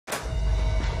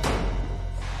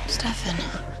Stefan.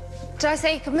 Did I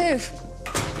say you could move?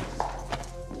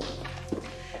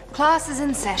 Class is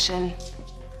in session.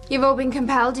 You've all been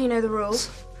compelled, you know the rules.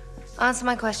 Answer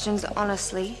my questions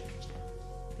honestly.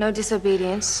 No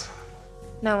disobedience.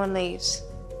 No one leaves.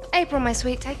 April, my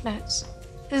sweet, take notes.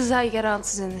 This is how you get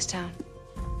answers in this town.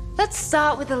 Let's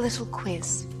start with a little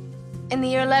quiz. In the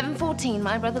year 1114,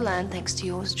 my brother learned, thanks to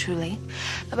yours truly,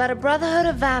 about a brotherhood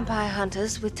of vampire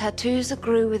hunters with tattoos that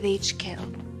grew with each kill.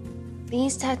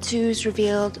 These tattoos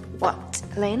revealed what,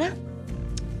 Elena?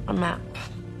 A map.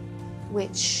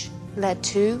 Which led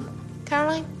to,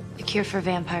 Caroline? A cure for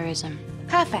vampirism.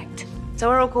 Perfect. So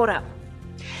we're all caught up.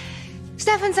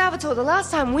 Stefan Salvatore, the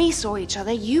last time we saw each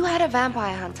other, you had a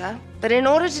vampire hunter, but in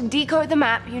order to decode the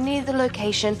map, you needed the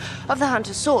location of the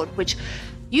hunter's sword, which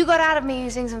you got out of me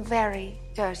using some very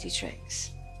dirty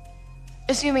tricks.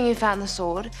 Assuming you found the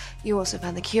sword, you also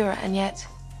found the cure, and yet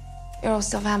you're all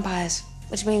still vampires,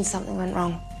 which means something went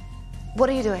wrong. What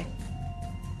are you doing?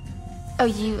 Oh,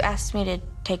 you asked me to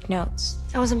take notes.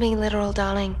 I wasn't being literal,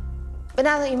 darling. But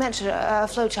now that you mentioned it, a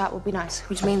flowchart would be nice,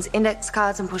 which means index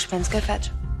cards and pushpins. Go fetch.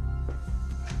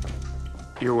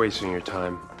 You're wasting your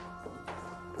time.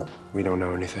 We don't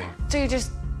know anything. So you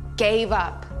just gave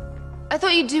up? I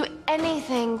thought you'd do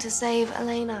anything to save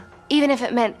Elena, even if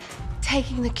it meant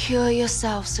taking the cure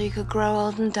yourself so you could grow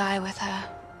old and die with her.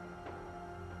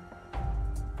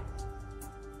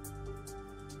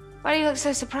 Why do you look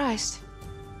so surprised?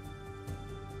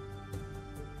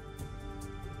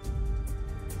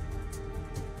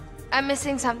 I'm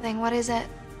missing something. What is it?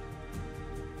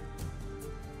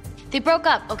 They broke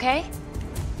up, okay?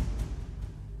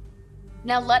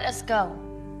 Now let us go.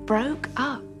 Broke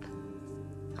up?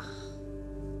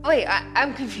 Wait,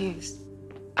 I'm confused.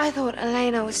 I thought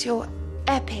Elena was your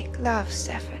epic love,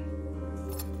 Stefan.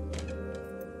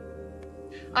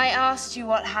 I asked you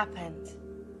what happened.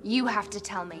 You have to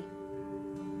tell me.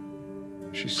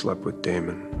 She slept with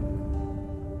Damon.